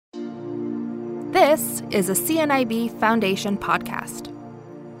This is a CNIB Foundation podcast.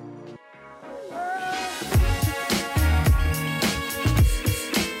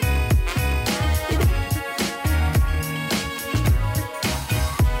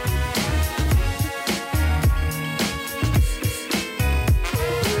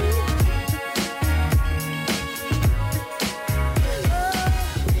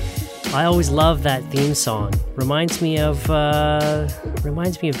 I always love that theme song. Reminds me of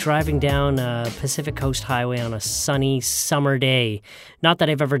driving down a Pacific Coast Highway on a sunny summer day. Not that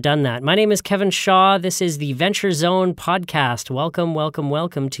I've ever done that. My name is Kevin Shaw. This is the Venture Zone podcast.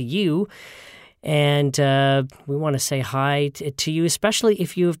 Welcome to you. And we want to say hi to you, especially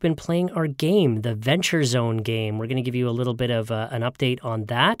if you have been playing our game, the Venture Zone game. We're going to give you a little bit of an update on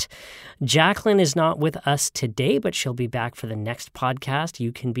that. Jacqueline is not with us today, but she'll be back for the next podcast.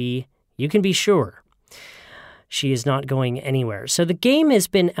 You can be sure. She is not going anywhere. So the game has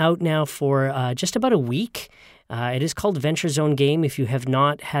been out now for just about a week. It is called Venture Zone Game. If you have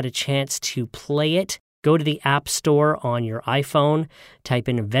not had a chance to play it, go to the App Store on your iPhone, type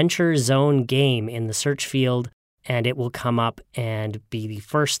in Venture Zone Game in the search field, and it will come up and be the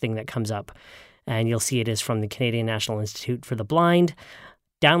first thing that comes up. And you'll see it is from the Canadian National Institute for the Blind.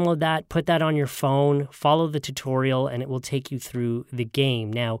 Download that, put that on your phone, follow the tutorial, and it will take you through the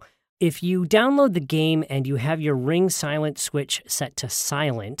game. Now, if you download the game and you have your ring silent switch set to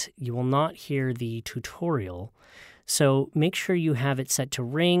silent, you will not hear the tutorial. So make sure you have it set to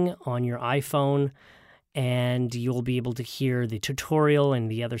ring on your iPhone, and you'll be able to hear the tutorial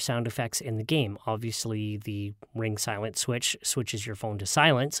and the other sound effects in the game. Obviously, the ring silent switch switches your phone to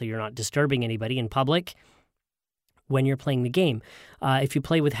silent, so you're not disturbing anybody in public when you're playing the game. If you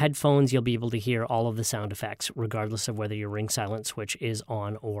play with headphones, you'll be able to hear all of the sound effects, regardless of whether your ring silent switch is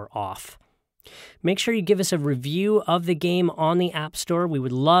on or off. Make sure you give us a review of the game on the App Store. We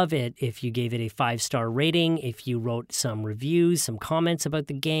would love it if you gave it a 5-star rating, if you wrote some reviews, some comments about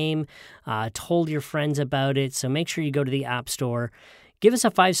the game, told your friends about it. So make sure you go to the App Store, give us a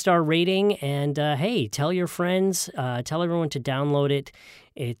 5-star rating, and hey, tell your friends, tell everyone to download it.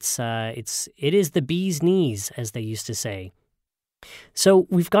 It is the bee's knees, as they used to say. So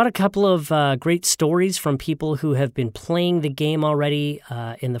we've got a couple of great stories from people who have been playing the game already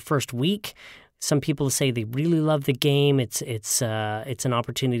in the first week. Some people say they really love the game. It's an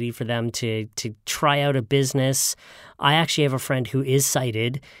opportunity for them to try out a business. I actually have a friend who is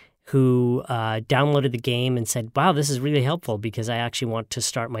sighted who downloaded the game and said, wow, this is really helpful because I actually want to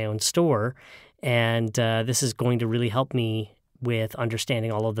start my own store. And this is going to really help me with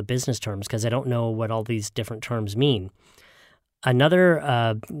understanding all of the business terms because I don't know what all these different terms mean.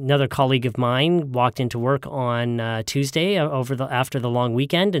 Another colleague of mine walked into work on Tuesday after the long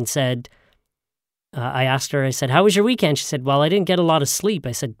weekend and said, I asked her, I said, how was your weekend? She said, well, I didn't get a lot of sleep.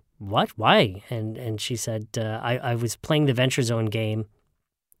 I said, what? Why? And she said, I was playing the Venture Zone game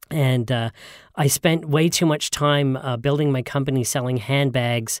and I spent way too much time building my company selling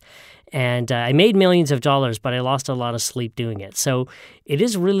handbags. And I made millions of dollars, but I lost a lot of sleep doing it. So it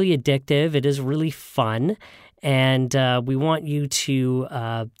is really addictive. It is really fun. And we want you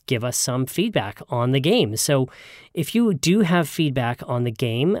to give us some feedback on the game. So if you do have feedback on the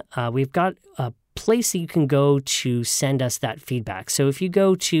game, we've got a place that you can go to send us that feedback. So if you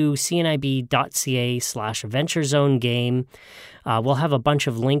go to cnib.ca/venturezonegame, we'll have a bunch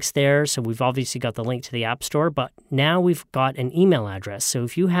of links there. So we've obviously got the link to the App Store, but now we've got an email address. So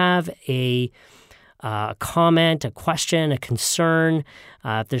if you have a comment, a question, a concern,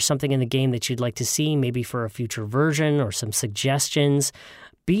 if there's something in the game that you'd like to see, maybe for a future version or some suggestions,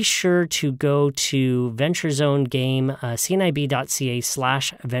 be sure to go to Venture Zone Game,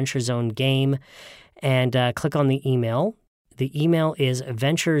 cnib.ca/venturezonegame, and click on the email. The email is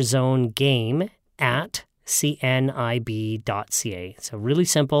venturezonegame@cnib.ca. So really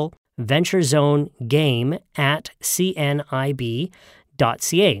simple,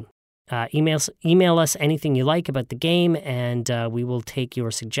 venturezonegame@cnib.ca. Email us anything you like about the game, and we will take your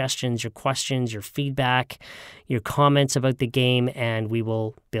suggestions, your questions, your feedback, your comments about the game, and we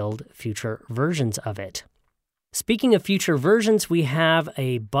will build future versions of it. Speaking of future versions, we have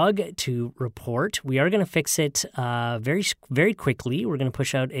a bug to report. We are going to fix it very, very quickly. We're going to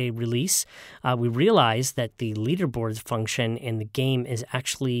push out a release. We realized that the leaderboards function in the game is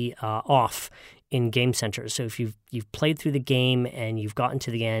actually off in Game Center. So if you've played through the game and you've gotten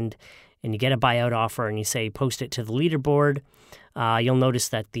to the end and you get a buyout offer and you say post it to the leaderboard, you'll notice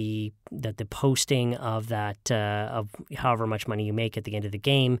that the posting of that of however much money you make at the end of the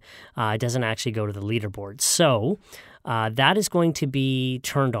game doesn't actually go to the leaderboard. So That is going to be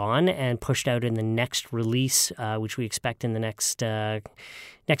turned on and pushed out in the next release, which we expect in the next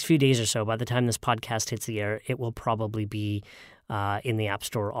few days or so. By the time this podcast hits the air, it will probably be in the App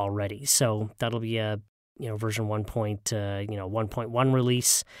Store already. So that'll be a version 1.1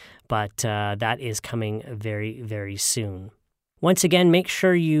 release, but that is coming very, very soon. Once again, make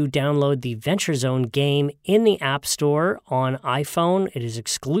sure you download the Venture Zone game in the App Store on iPhone. It is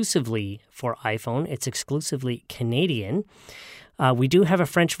exclusively for iPhone. It's exclusively Canadian. We do have a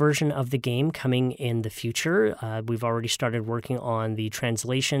French version of the game coming in the future. We've already started working on the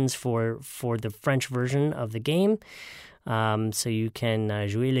translations for the French version of the game. So you can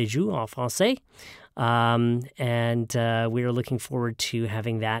jouer les jeux en français. And we are looking forward to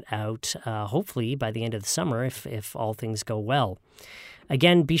having that out, hopefully by the end of the summer, if all things go well.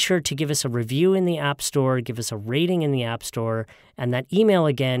 Again, be sure to give us a review in the App Store, give us a rating in the App Store, and that email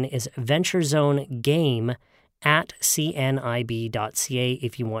again is venturezonegame@cnib.ca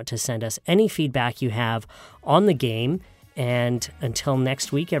if you want to send us any feedback you have on the game. And until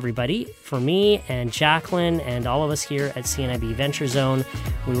next week, everybody, for me and Jacqueline and all of us here at CNIB Venture Zone,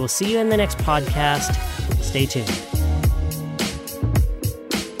 we will see you in the next podcast. Stay tuned.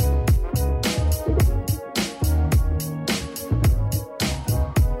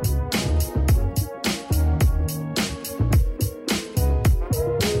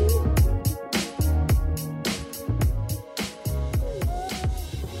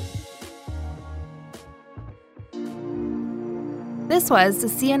 This was the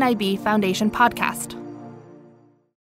CNIB Foundation podcast.